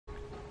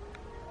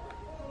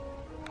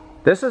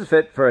This is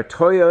fit for a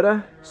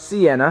Toyota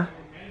Sienna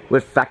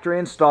with factory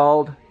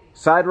installed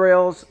side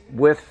rails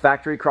with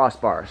factory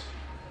crossbars.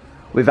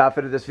 We've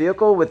outfitted this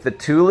vehicle with the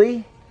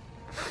Thule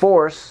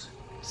Force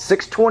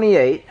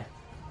 628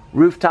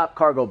 rooftop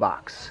cargo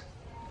box.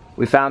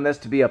 We found this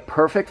to be a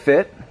perfect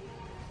fit.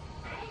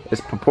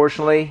 It's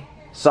proportionally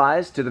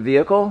sized to the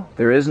vehicle.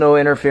 There is no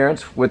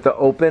interference with the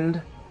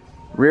opened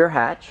rear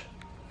hatch.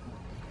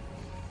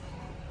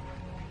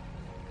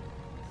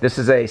 This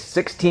is a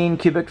 16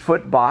 cubic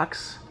foot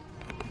box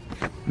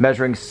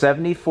measuring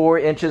 74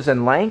 inches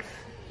in length,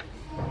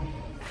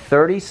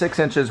 36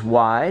 inches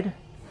wide,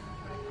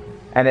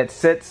 and it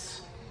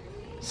sits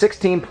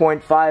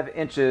 16.5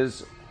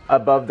 inches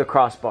above the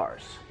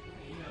crossbars.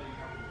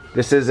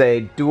 This is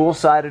a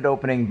dual-sided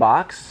opening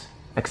box,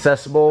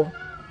 accessible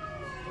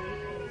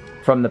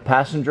from the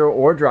passenger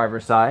or driver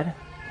side.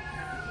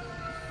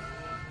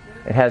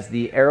 It has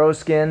the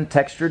aeroskin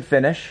textured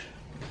finish,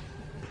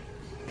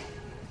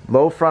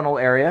 low frontal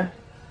area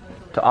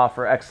to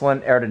offer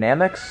excellent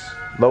aerodynamics,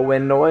 low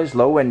wind noise,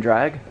 low wind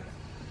drag.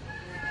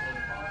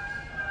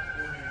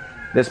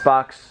 This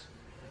box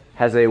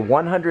has a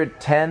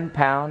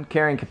 110-pound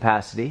carrying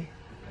capacity.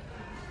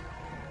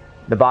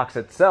 The box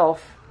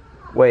itself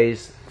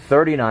weighs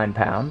 39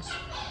 pounds.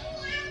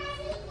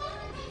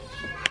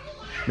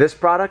 This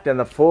product and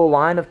the full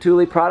line of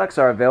Thule products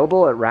are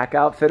available at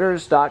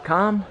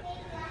rackoutfitters.com.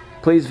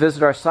 Please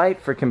visit our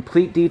site for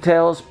complete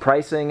details,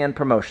 pricing, and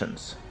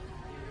promotions.